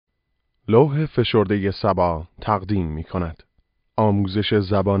لوح فشرده سبا تقدیم می کند. آموزش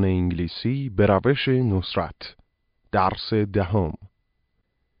زبان انگلیسی به روش نصرت. درس 10.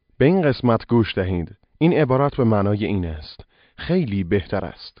 به این قسمت گوش دهید. این عبارت به معنای این است: خیلی بهتر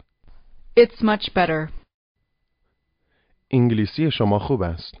است. It's much better. انگلیسی شما خوب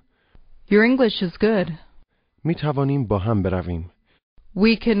است. Your English is good. می توانیم با هم برویم.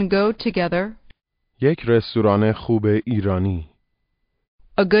 We can go together. یک رستوران خوب ایرانی.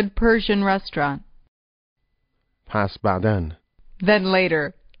 A good Persian restaurant. پس بعداً. Then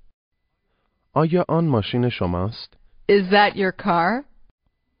later. آیا آن ماشین شماست؟ Is that your car?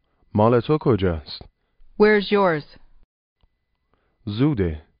 مال تو کجاست؟ Where's yours?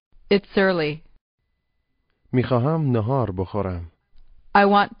 زوده. It's early. میخواهم نهار بخورم. I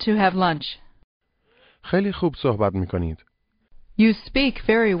want to have lunch. خیلی خوب صحبت میکنید. You speak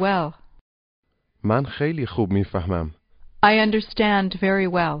very well. من خیلی خوب میفهمم. I understand very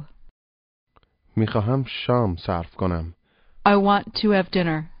well. میخواهم شام صرف کنم. I want to have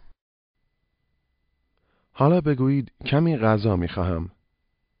dinner. حالا بگویید کمی غذا میخواهم.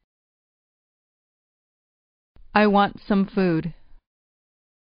 I want some food.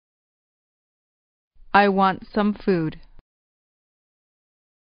 I want some food.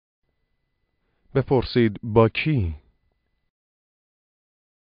 بپرسید با کی؟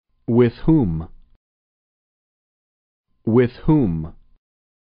 With whom? With whom?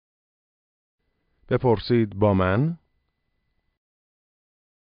 بپرسید با من؟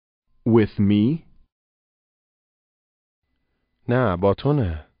 With me? نه با تو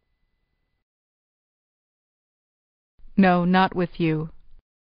نه. No, not with you.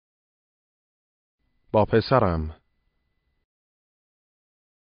 با پسرم.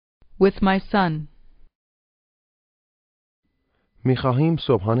 With my son. میخواهیم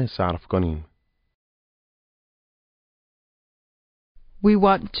صبحانه صرف کنیم. We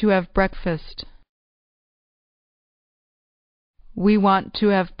want to have breakfast. We want to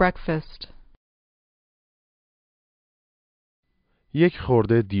have breakfast. یک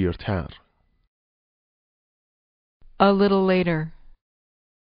خورده دیرتر. A little later.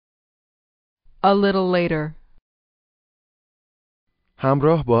 A little later.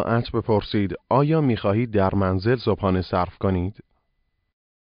 همراه با ات بپرسید آیا میخواهید در منزل صبحانه صرف کنید؟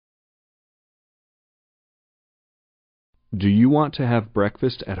 Do you want to have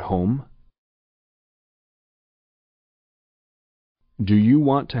breakfast at home? Do you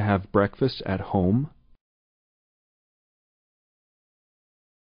want to have breakfast at home?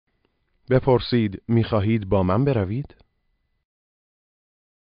 بپرسید میخواهید با من بروید؟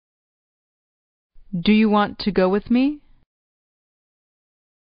 Do you want to go with me?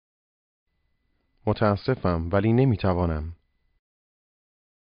 متاسفم ولی نمیتوانم.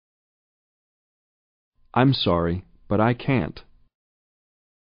 I'm sorry, but I can't.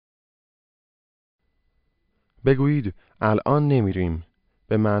 بگویید الان نمیریم.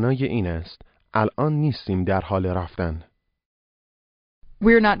 به معنای این است الان نیستیم در حال رفتن.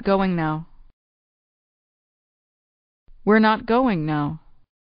 We're not going now. We're not going now.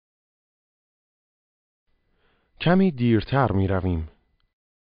 کمی دیرتر میرویم.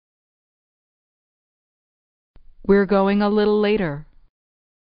 We're going a little later.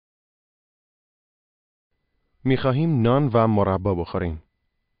 میخواهیم نان و مربا بخوریم.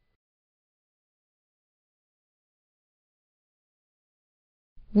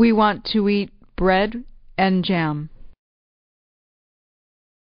 We want to eat bread and jam.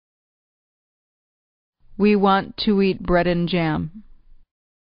 We want to eat bread and jam.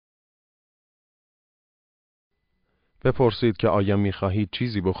 بپرسید که آیا میخواهید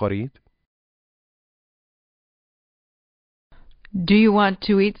چیزی بخورید؟ Do you want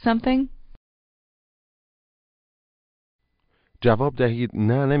to eat something? جواب دهید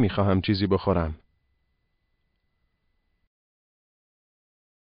نه نمیخواهم چیزی بخورم.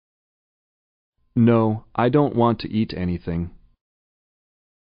 No, I don't want to eat anything.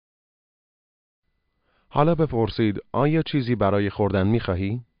 حالا بپرسید آیا چیزی برای خوردن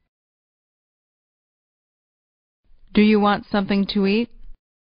میخواهی؟ Do you want something to eat?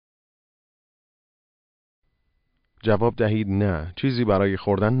 جواب دهید نه چیزی برای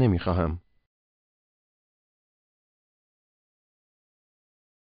خوردن نمیخواهم.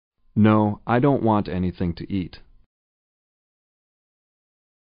 No, I don't want anything to eat.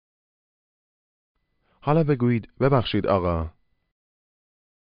 حالا بگویید ببخشید آقا.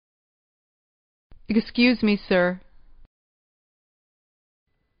 Excuse me, sir.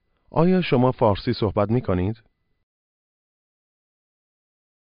 آیا شما فارسی صحبت میکنید؟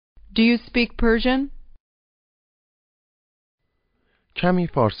 Do you speak Persian? کمی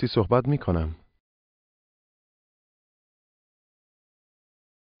فارسی صحبت میکنم.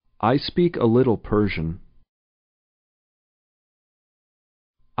 I speak a little Persian.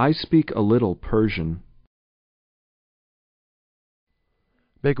 I speak a little Persian.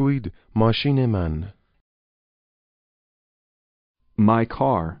 بگویید ماشین من. My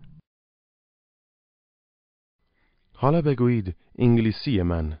car. حالا بگویید انگلیسی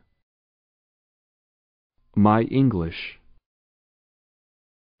من. My English.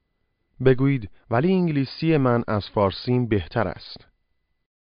 بگویید ولی انگلیسی من از فارسیم بهتر است.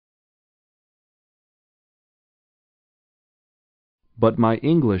 But my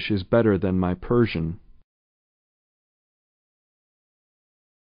English is better than my Persian.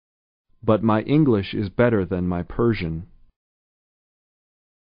 But my English is better than my Persian.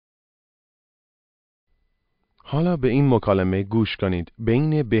 حالا به این مکالمه گوش کنید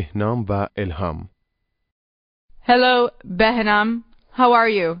بین بهنام و الهام. Hello, Behnam. How are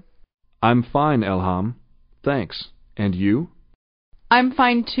you? I'm fine, Elham. Thanks. And you? I'm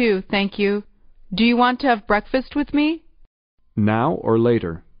fine too, thank you. Do you want to have breakfast with me? Now or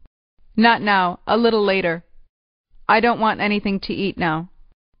later? Not now, a little later. I don't want anything to eat now.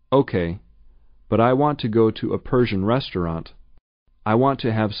 Okay. But I want to go to a Persian restaurant. I want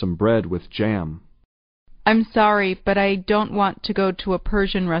to have some bread with jam. I'm sorry, but I don't want to go to a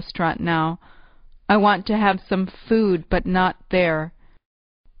Persian restaurant now. I want to have some food, but not there.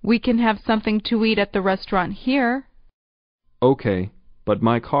 We can have something to eat at the restaurant here. Okay, but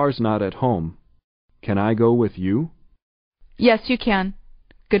my car's not at home. Can I go with you? Yes, you can.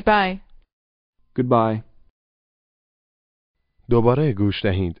 Goodbye. Goodbye. دوباره گوش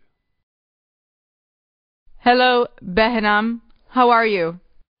دهید. Hello, Behnam. How are you?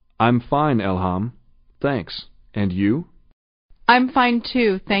 I'm fine, Elham. Thanks. And you? I'm fine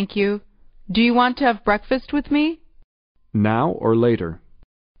too, thank you. Do you want to have breakfast with me? Now or later?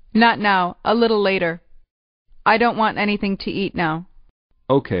 Not now, a little later. I don't want anything to eat now.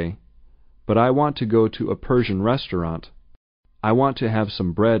 Okay, but I want to go to a Persian restaurant. I want to have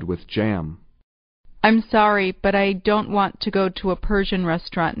some bread with jam. I'm sorry, but I don't want to go to a Persian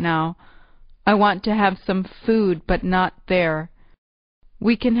restaurant now. I want to have some food, but not there.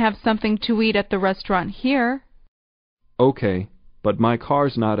 We can have something to eat at the restaurant here. Okay, but my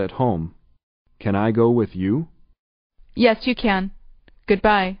car's not at home. Can I go with you? Yes, you can.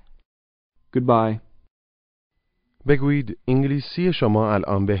 Goodbye. Goodbye. بگویید انگلیسی شما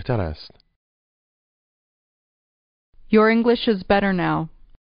الان بهتر است. Your English is better now.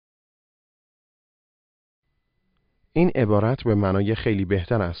 این عبارت به معنای خیلی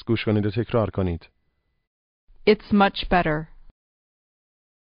بهتر است. گوش کنید و تکرار کنید. It's much better.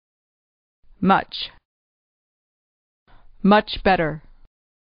 Much. Much better.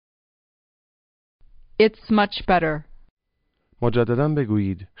 It's much better. مجدداً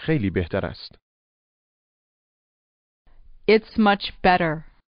بگویید خیلی بهتر است. It's much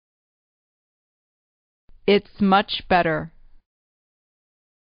better. It's much better.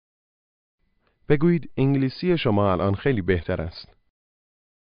 بگویید انگلیسی شما الان خیلی بهتر است.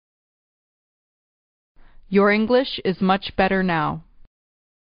 Your English is much better now.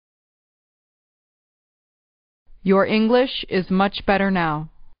 Your English is much better now.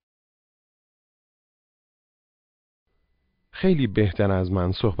 خیلی بهتر از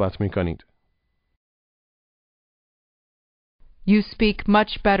من صحبت می کنید. You speak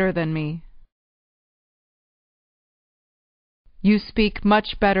much better than me. You speak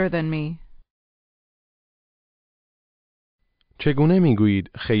much better than me. چگونه می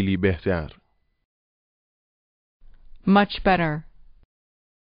گویید خیلی بهتر؟ Much better.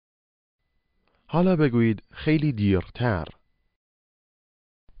 حالا بگویید خیلی دیرتر.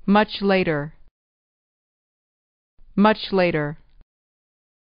 Much later. Much later.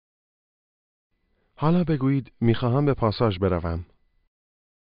 حالا بگویید می خواهم به پاساژ بروم.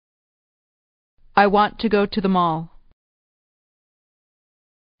 I want to go to the mall.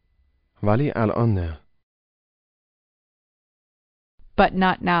 ولی الان نه. But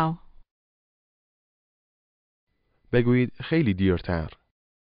not now. بگویید خیلی دیرتر.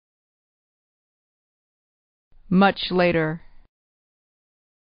 Much later.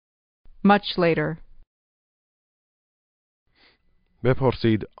 Much later.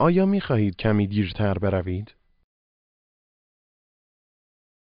 بپرسید آیا می خواهید کمی دیرتر بروید؟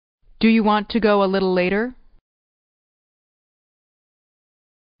 Do you want to go a little later?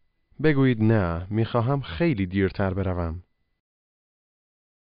 بگویید نه، می خواهم خیلی دیرتر بروم.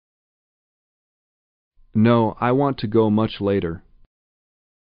 No, I want to go much later.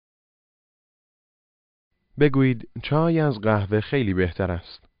 بگویید چای از قهوه خیلی بهتر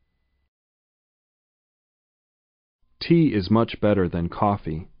است. Tea is much better than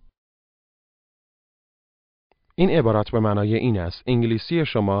coffee. این عبارت به معنای این است: انگلیسی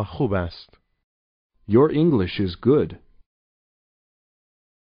شما خوب است. Your English is good.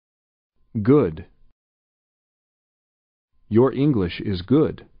 Good. Your English is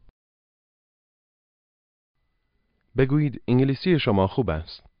good. بگویید انگلیسی شما خوب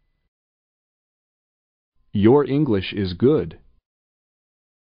است. Your English is good.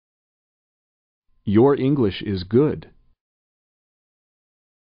 Your English is good.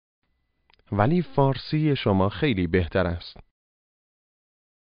 ولی فارسی شما خیلی بهتر است.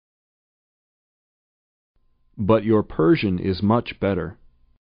 But your Persian is much better.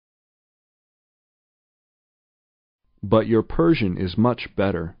 But your Persian is much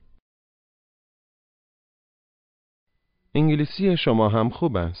better. انگلیسی شما هم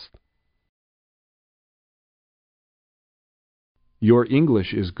خوب است. Your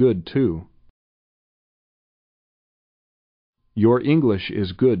English is good too. Your English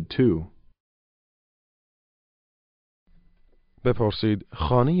is good too. بپرسید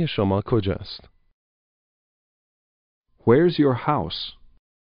خانه شما کجاست؟ Where's your house?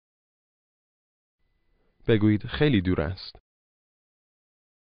 بگویید خیلی دور است.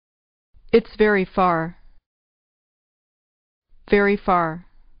 It's very far. Very far.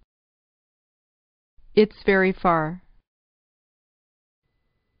 It's very far.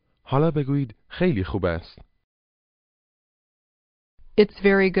 حالا بگویید خیلی خوب است. It's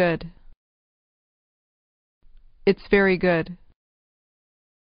very good. It's very good.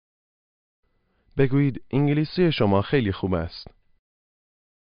 بگویید انگلیسی شما خیلی خوب است.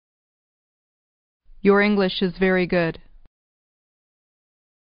 Your English is very good.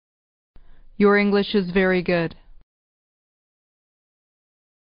 Your English is very good.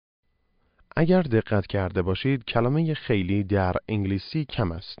 اگر دقت کرده باشید کلمه خیلی در انگلیسی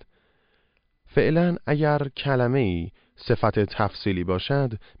کم است. فعلا اگر کلمه‌ای صفت تفصیلی باشد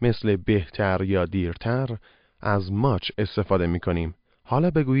مثل بهتر یا دیرتر از much استفاده می کنیم.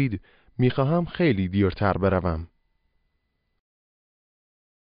 حالا بگویید میخواهم خیلی دیرتر بروم.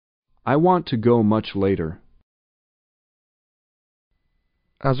 I want to go much later.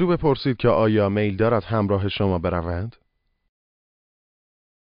 از او بپرسید که آیا میل دارد همراه شما برود؟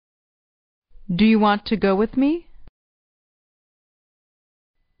 Do you want to go with me?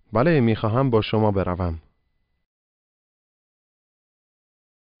 بله میخواهم با شما بروم.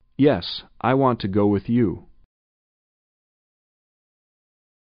 Yes, I want to go with you.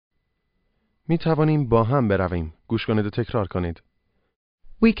 می توانیم با هم برویم. گوش کنید و تکرار کنید.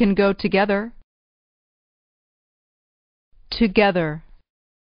 We can go together. Together.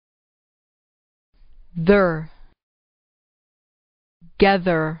 There.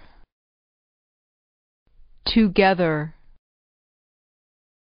 Gather. Together.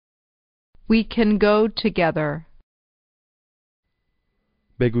 We can go together.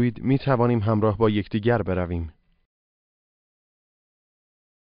 بگویید می توانیم همراه با یکدیگر برویم.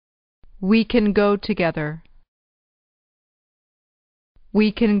 We can go together.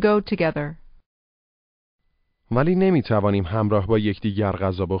 We can go together. ولی نمی توانیم همراه با یکدیگر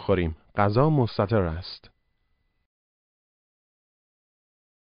غذا بخوریم. غذا مستتر است.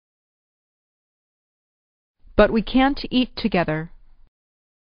 But we can't eat together.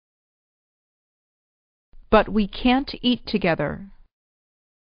 But we can't eat together.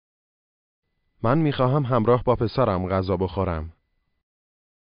 من می خواهم همراه با پسرم غذا بخورم.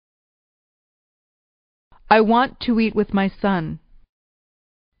 I want to eat with my son.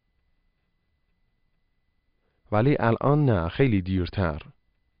 ولی الان نه، خیلی دیرتر.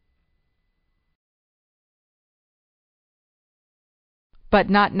 But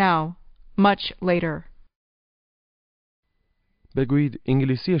not now. Much later. بگویید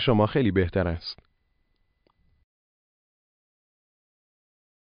انگلیسی شما خیلی بهتر است.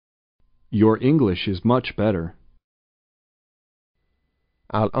 Your English is much better.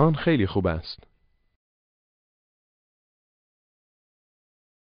 الان خیلی خوب است.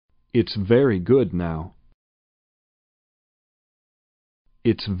 It's very good now.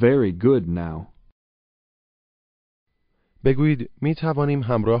 It's very good now. بگویید می توانیم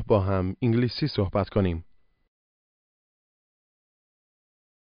همراه با هم انگلیسی صحبت کنیم.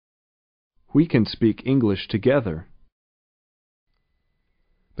 We can speak English together.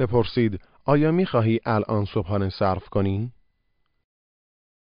 بپرسید آیا می خواهی الان صبحانه صرف کنی؟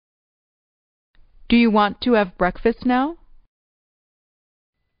 Do you want to have breakfast now?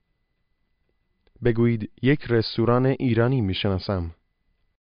 بگویید یک رستوران ایرانی می شناسم.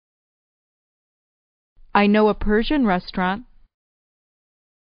 I know a Persian restaurant.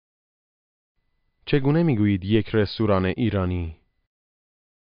 چگونه می گویید یک رستوران ایرانی؟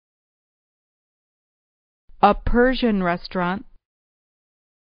 A Persian restaurant.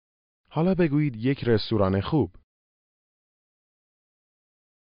 حالا بگویید یک رستوران خوب.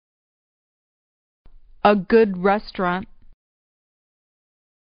 A good restaurant.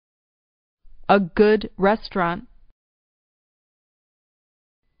 A good restaurant.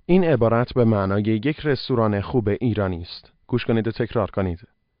 این عبارت به معنای یک رستوران خوب ایرانی است. گوش کنید و تکرار کنید.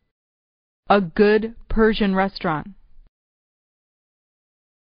 A good Persian restaurant.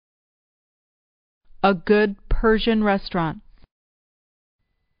 A good Persian restaurant.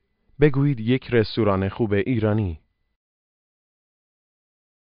 بگویید یک رستوران خوب ایرانی.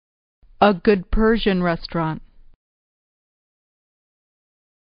 A good Persian restaurant.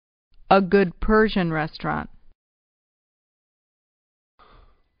 A good Persian restaurant.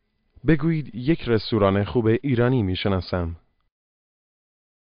 بگویید یک رستوران خوب ایرانی میشناسم.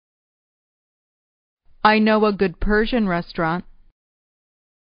 I know a good Persian restaurant.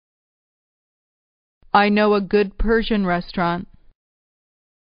 I know a good Persian restaurant.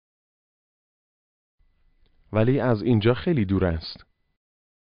 ولی از اینجا خیلی دور است.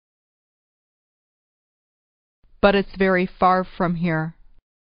 But it's very far from here.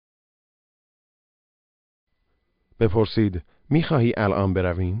 بپرسید میخواهی الان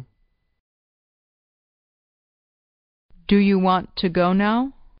برویم؟ Do you want to go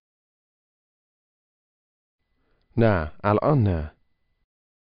now? نه، الان نه.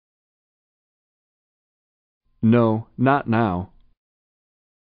 No, not now.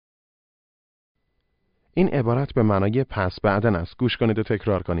 این عبارت به معنای پس بعدن است. گوش کنید و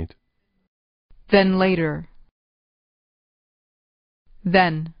تکرار کنید. Then later.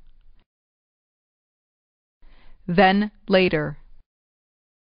 Then. Then later.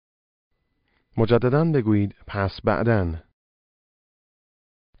 مجدداً بگویید پس بعدن.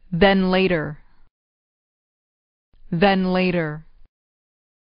 Then later. Then later.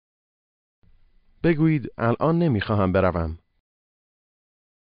 بگویید الان نمیخواهم بروم.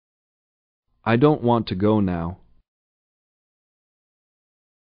 I don't want to go now.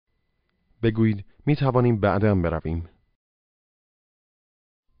 بگویید میتوانیم بعداً برویم.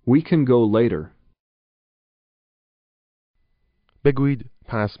 We can go later. بگویید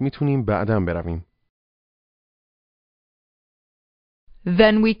پس میتونیم بعداً برویم.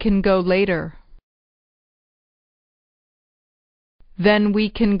 Then we can go later. Then we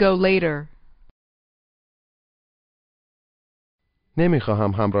can go later.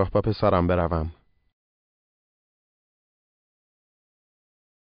 نمیخواهم همراه با پسرم بروم.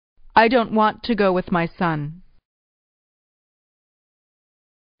 I don't want to go with my son.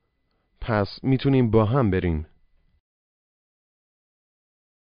 پس میتونیم با هم بریم.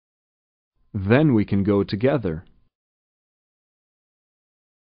 Then we can go together.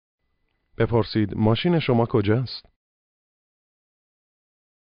 بپرسید ماشین شما کجاست؟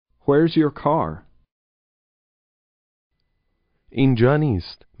 Where's your car? اینجا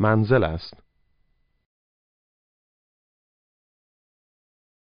نیست. منزل است.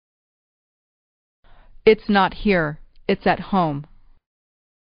 It's not here. It's at home.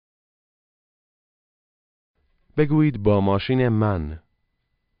 بگویید با ماشین من.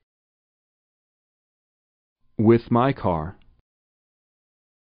 With my car.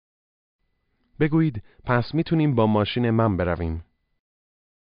 بگویید پس میتونیم با ماشین من برویم.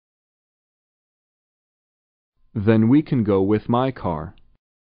 Then we can go with my car.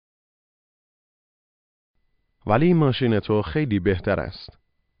 ولی ماشین تو خیلی بهتر است.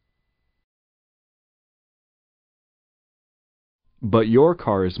 But your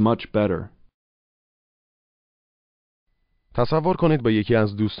car is much better. تصور کنید با یکی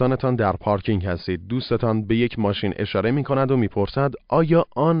از دوستانتان در پارکینگ هستید. دوستتان به یک ماشین اشاره می کند و می پرسد آیا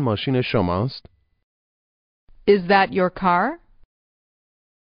آن ماشین شماست؟ Is that your car?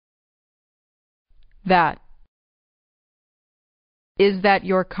 That. Is that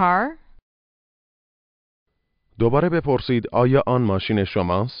your car? دوباره بپرسید آیا آن ماشین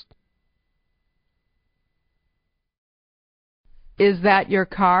شماست؟ Is that your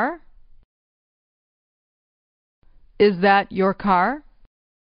car? Is that your car?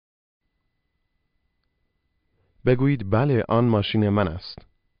 بگویید بله آن ماشین من است.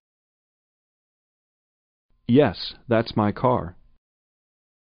 Yes, that's my car.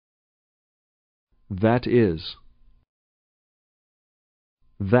 That is.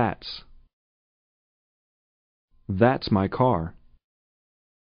 That's. That's my car.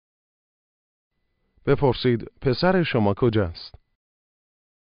 بپرسید پسر شما کجاست؟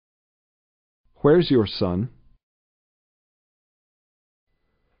 Where's your son?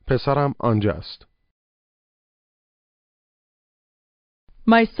 پسرم آنجاست.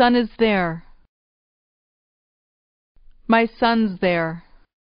 My son is there. My son's there.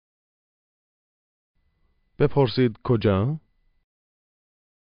 بپرسید کجا؟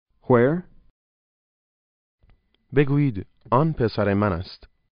 Where? بگویید آن پسر من است.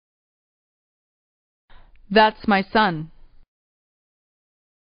 That's my son.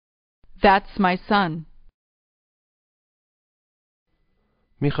 That's my son.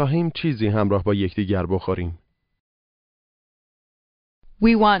 میخواهیم چیزی همراه با یکدیگر بخوریم.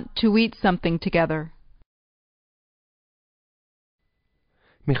 We want to eat something together.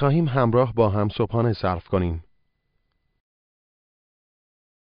 میخواهیم همراه با هم صبحانه صرف کنیم.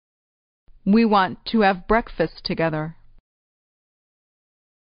 We want to have breakfast together.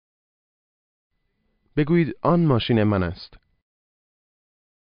 بگویید آن ماشین من است.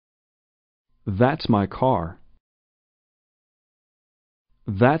 That's my car.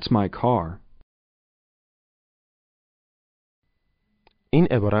 That's my car. این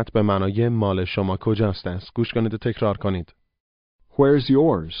عبارت به معنای مال شما کجاست است. گوش کنید و تکرار کنید. Where's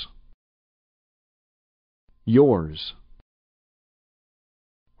yours? Yours.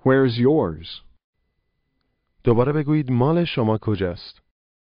 Where's yours? دوباره بگویید مال شما کجاست.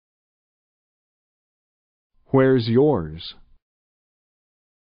 Where's yours?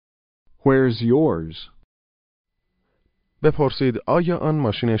 Where's yours? بپرسید آیا آن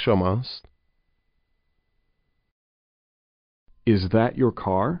ماشین شماست؟ Is that your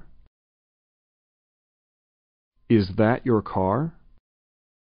car? Is that your car?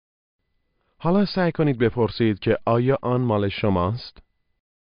 حالا سعی کنید بپرسید که آیا آن مال شماست؟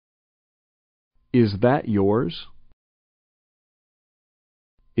 Is that yours?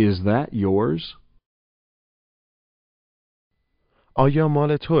 Is that yours? آیا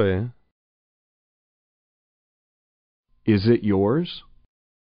مال توئه؟ Is it yours?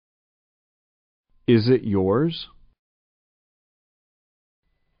 Is it yours?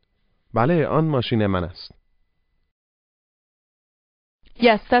 بله، آن ماشین من است.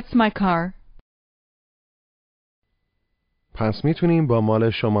 Yes, that's my car. پس میتونیم با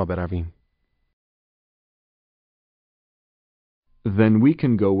مال شما برویم. Then we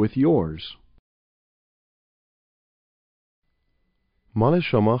can go with yours. مال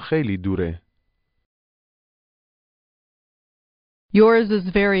شما خیلی دوره. Yours is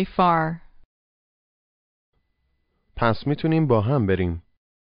very far. پس میتونیم با هم بریم.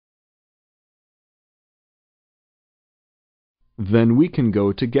 Then we can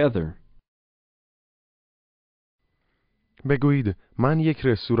go together. بگویید من یک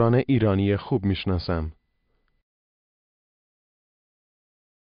رستوران ایرانی خوب میشناسم.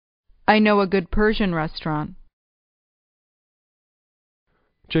 I know a good Persian restaurant.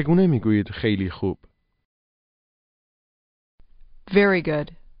 چگونه میگویید خیلی خوب؟ Very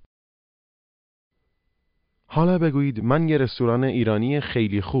good. حالا بگویید من یک رستوران ایرانی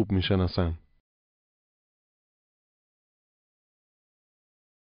خیلی خوب میشناسم.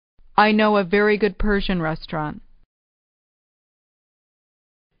 I know a very good Persian restaurant.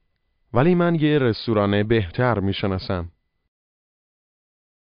 ولی من یک رستوران بهتر میشناسم.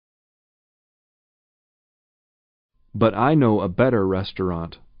 But I know a better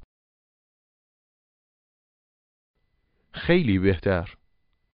restaurant. خیلی بهتر.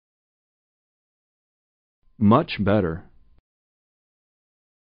 Much better.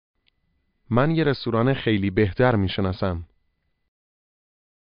 من یک رستوران خیلی بهتر میشناسم.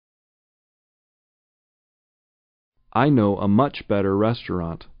 I know a much better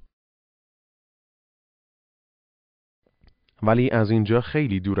restaurant. ولی از اینجا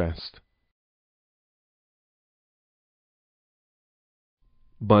خیلی دور است.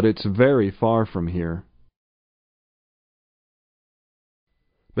 But it's very far from here.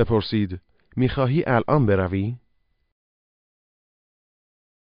 بپرسید میخواهی الان بروی؟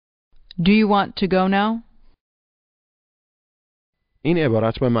 Do you want to go now? این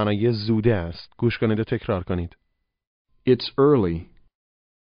عبارت به معنای زوده است. گوش کنید و تکرار کنید. It's early.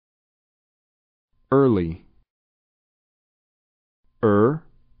 Early.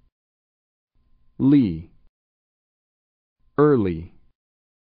 Lee. Early.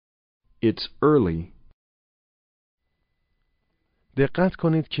 It's early. دقت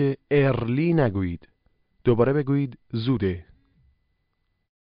کنید که ارلی نگویید. دوباره بگویید زوده.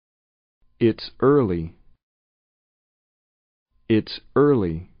 It's early. It's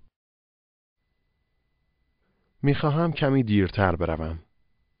early. میخواهم کمی دیرتر بروم.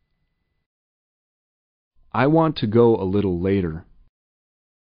 I want to go a little later.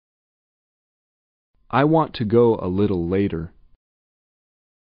 I want to go a little later.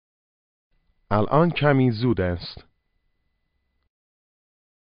 الان کمی زود است.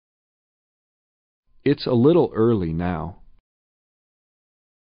 It's a little early now.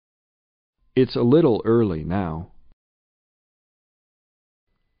 It's a little early now.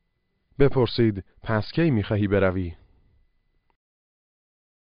 بپرسید پس کی میخواهی بروی؟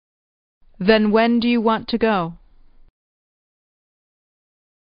 Then when do you want to go?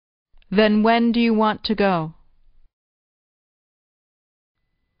 Then when do you want to go?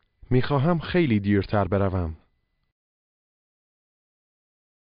 میخواهم خیلی دیرتر بروم.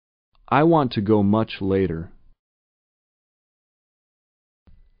 I want to go much later.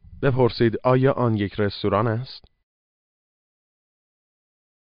 بپرسید آیا آن یک رستوران است؟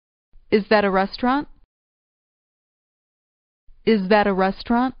 Is that a restaurant? Is that a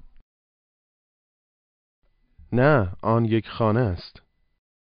restaurant? نه، آن یک خانه است.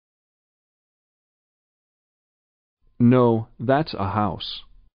 No, that's a house.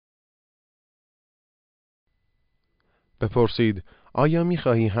 بپرسید آیا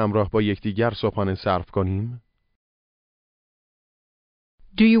میخواهی همراه با یکدیگر صبحانه صرف کنیم؟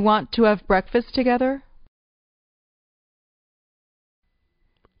 Do you want to have breakfast together?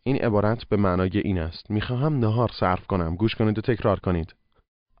 این عبارت به معنای این است: میخواهم نهار صرف کنم. گوش کنید و تکرار کنید.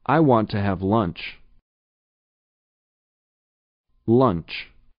 I want to have lunch. Lunch.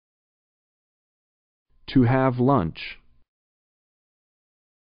 To have lunch.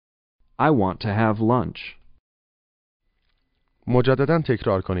 I want to have lunch. مجددا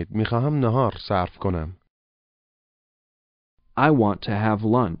تکرار کنید. میخواهم نهار صرف کنم. I want to have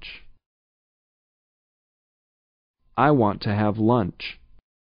lunch. I want to have lunch.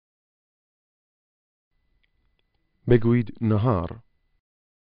 بگویید نهار.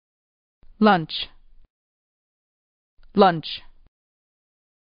 Lunch. Lunch.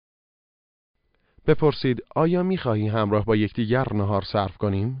 بپرسید آیا میخواهی همراه با یکدیگر نهار صرف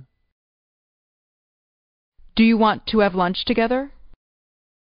کنیم؟ Do you want to have lunch together?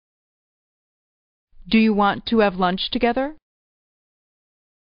 Do you want to have lunch together?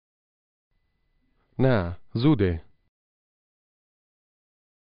 نه، زوده.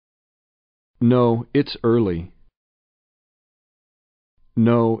 No, it's early.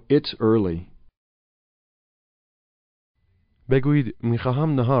 No, it's early. بگویید میخواهم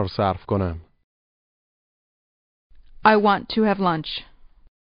نهار صرف کنم. I want to have lunch.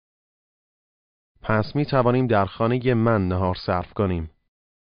 پس می توانیم در خانه من نهار صرف کنیم.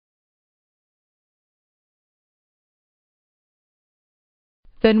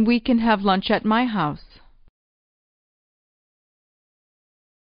 Then we can have lunch at my house.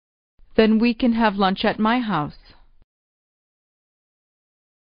 Then we can have lunch at my house.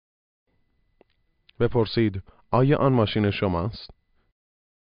 بپرسید آیا آن ماشین شماست؟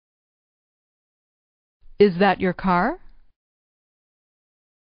 Is that your car?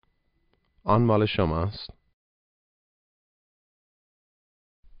 آن مال شماست؟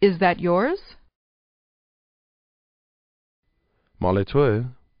 Is that yours? مال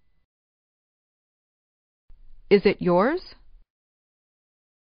توئه؟ Is it yours?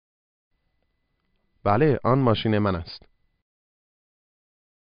 بله، آن ماشین من است.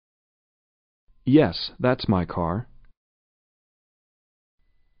 Yes, that's my car.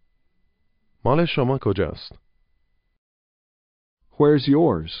 مال شما کجاست؟ Where's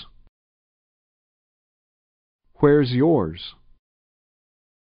yours? Where's yours?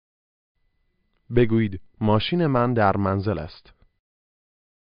 بگویید ماشین من در منزل است.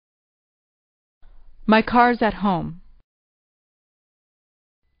 My car's at home.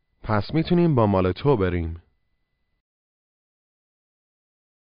 پس میتونیم با مال تو بریم.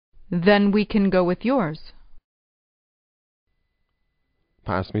 Then we can go with yours.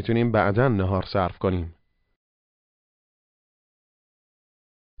 پس میتونیم بعداً نهار صرف کنیم.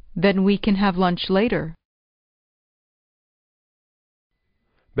 Then we can have lunch later.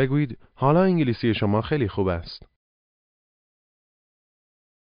 بگویید حالا انگلیسی شما خیلی خوب است.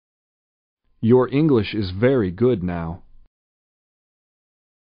 Your English is very good now.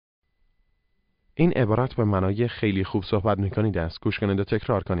 این عبارت به معنای خیلی خوب صحبت میکنید است. گوش کنید و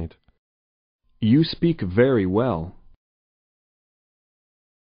تکرار کنید. You speak very well.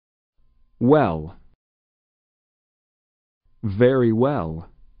 Well. Very well.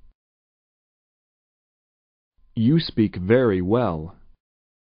 You speak very well.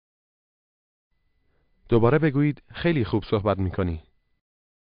 دوباره بگویید خیلی خوب صحبت میکنی.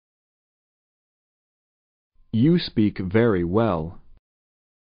 You speak very well.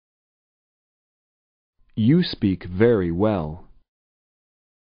 You speak very well.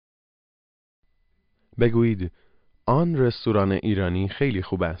 بگویید آن رستوران ایرانی خیلی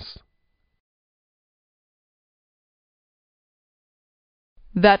خوب است.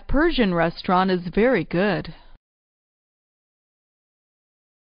 That Persian restaurant is very good.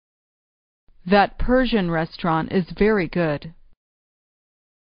 That Persian restaurant is very good.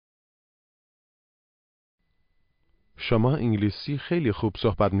 شما انگلیسی خیلی خوب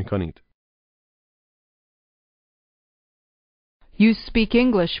صحبت میکنید. You speak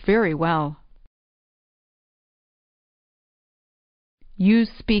English very well. You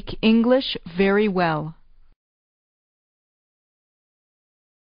speak English very well.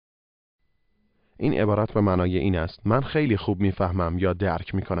 این عبارت به معنای این است: من خیلی خوب میفهمم یا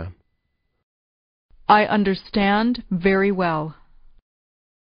درک میکنم. I understand very well.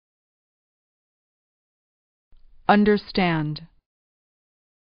 Understand.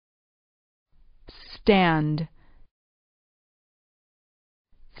 Stand.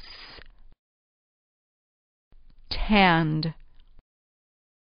 Tand.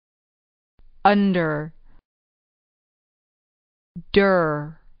 Under.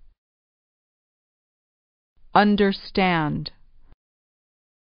 Der. Understand.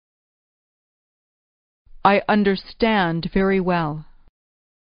 I understand very well.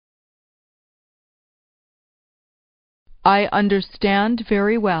 I understand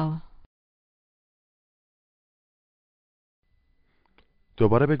very well.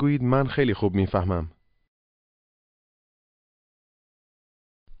 دوباره بگویید من خیلی خوب میفهمم.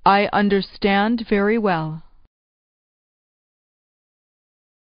 I understand very well.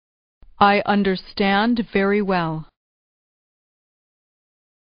 I understand very well.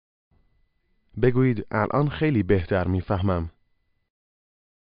 بگویید الان خیلی بهتر میفهمم.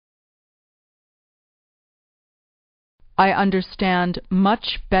 I understand much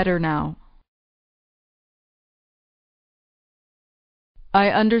better now. I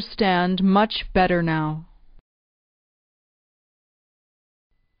understand much better now.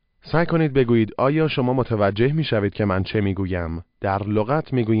 سعی کنید بگویید آیا شما متوجه میشوید که من چه میگویم؟ در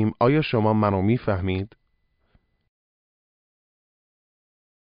لغت میگوییم آیا شما منو میفهمید؟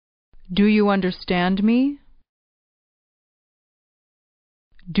 Do you understand me?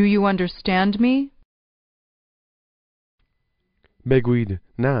 Do you understand me? بگویید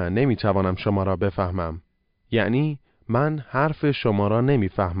نه نمیتوانم شما را بفهمم. یعنی من حرف شما را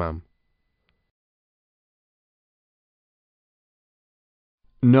نمیفهمم.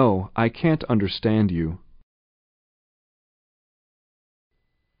 No, I can't understand you.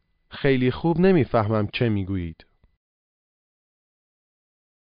 خیلی خوب نمیفهمم چه میگویید.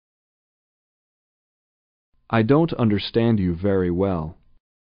 I don't understand you very well.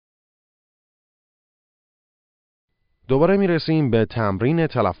 دوباره میرسیم به تمرین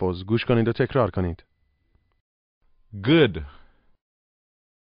تلفظ. گوش کنید و تکرار کنید. Good.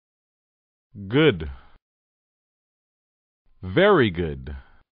 Good. Very good.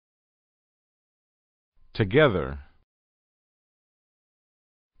 Together.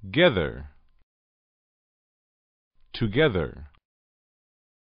 Gather. Together.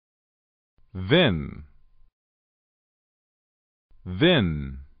 Then. Then.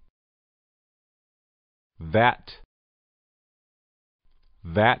 That.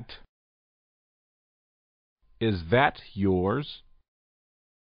 That. Is that yours?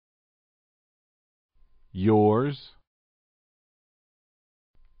 Yours.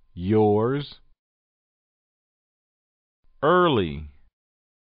 Yours. Early.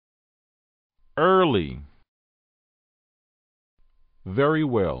 Early. Very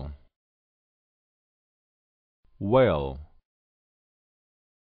well. Well.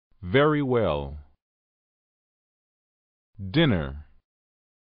 Very well. Dinner.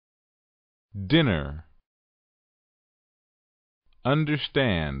 Dinner.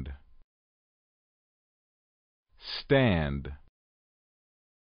 Understand. Stand.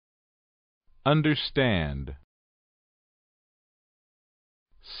 Understand.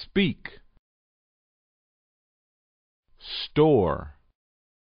 Speak. Store.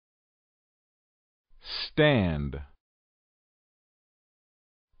 Stand.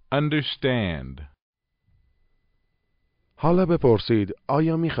 Understand. حالا بپرسید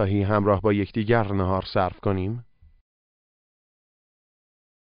آیا میخواهی همراه با یکدیگر نهار صرف کنیم؟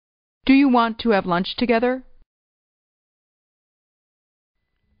 Do you want to have lunch together?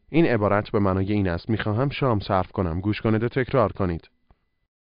 این عبارت به معنای این است میخواهم شام صرف کنم. گوش کنید و تکرار کنید.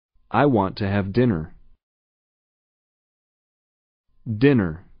 I want to have dinner.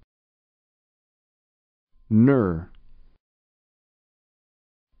 Dinner. Ner.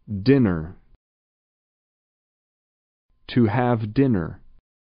 Dinner. To have dinner.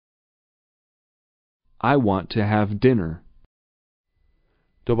 I want to have dinner.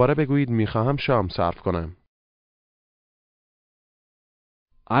 دوباره بگویید میخواهم شام صرف کنم.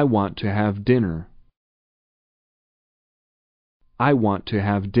 I want to have dinner. I want to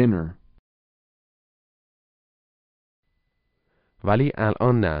have dinner. ولی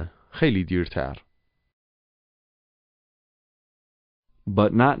الان نه. خیلی دیرتر.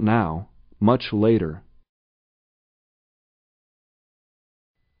 But not now, much later.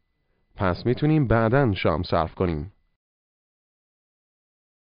 پس میتونیم بعداً شام صرف کنیم.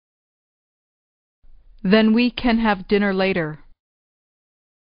 Then we can have dinner later.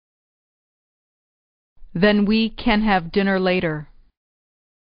 Then we can have dinner later.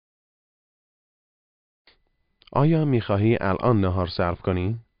 آیا می‌خواهی الان نهار سرو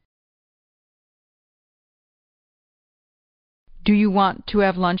کنی؟ Do you want to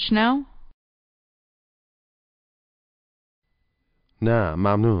have lunch now? نه،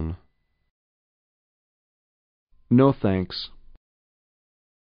 ممنون. No thanks.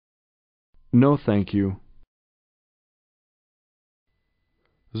 No thank you.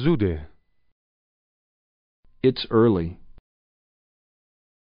 زوده. It's early.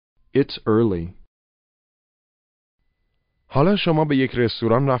 It's early. حالا شما به یک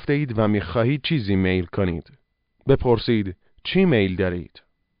رستوران رفته اید و می‌خواهید چیزی میل کنید. بپرسید چی میل دارید؟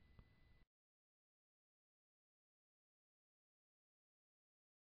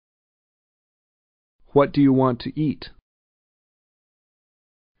 What do you want to eat?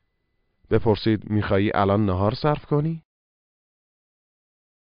 بپرسید می‌خواهی الان نهار سرو کنی؟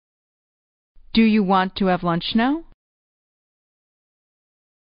 Do you want to have lunch now?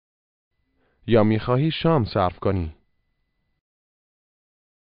 یا می‌خواهی شام سرو کنی؟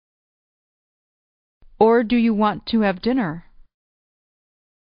 Or do you want to have dinner?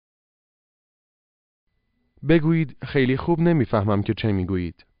 بگویید خیلی خوب نمی‌فهمم که چه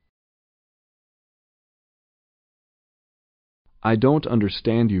می‌گویید. I don't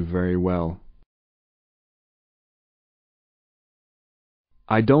understand you very well.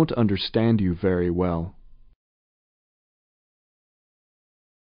 I don't understand you very well.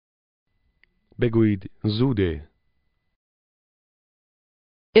 بگویید زوده.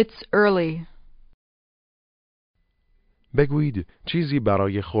 It's early. بگویید چیزی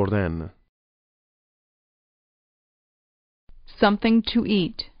برای خوردن. Something to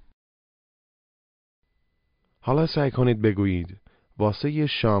eat. حالا سعی کنید بگویید واسه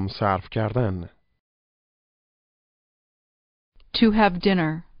شام سرو کردن. To have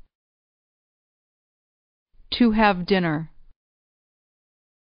dinner. To have dinner.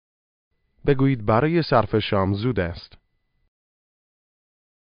 بگویید برای صرف شام زود است.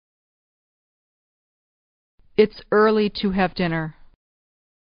 It's early to have dinner.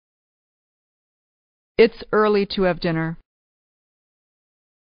 It's early to have dinner.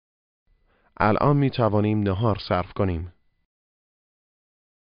 الان می توانیم نهار سرو کنیم.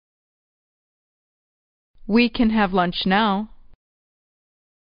 We can have lunch now.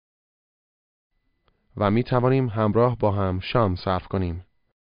 و می توانیم همراه با هم شام سرو کنیم.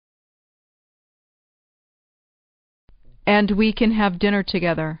 And we can have dinner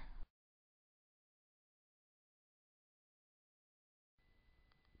together.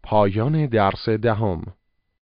 پایان درس 10.